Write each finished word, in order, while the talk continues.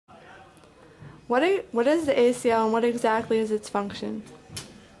What is the ACL and what exactly is its function?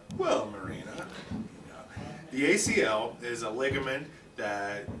 Well, Marina, the ACL is a ligament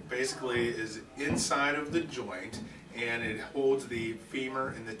that basically is inside of the joint, and it holds the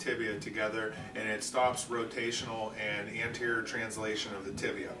femur and the tibia together, and it stops rotational and anterior translation of the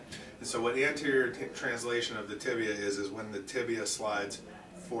tibia. And so what anterior translation of the tibia is when the tibia slides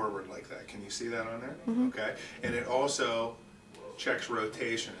forward like that. Can you see that on there? Mm-hmm. Okay. And it also checks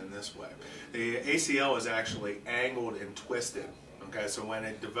rotation in this way. The ACL is actually angled and twisted. Okay, so when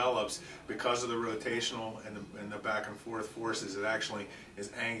it develops, because of the rotational and the back and forth forces, it actually is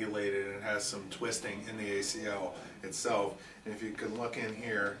angulated and it has some twisting in the ACL itself. And if you can look in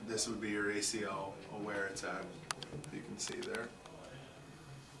here, this would be your ACL, where it's at. You can see there.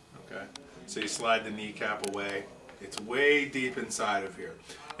 Okay, so you slide the kneecap away. It's way deep inside of here.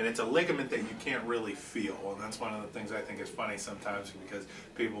 And it's a ligament that you can't really feel. And that's one of the things I think is funny sometimes, because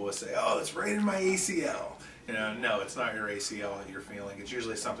people will say, oh, it's right in my ACL. You know, no, it's not your ACL that you're feeling. It's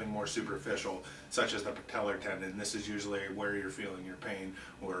usually something more superficial, such as the patellar tendon. This is usually where you're feeling your pain,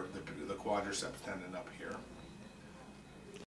 or the quadriceps tendon up here.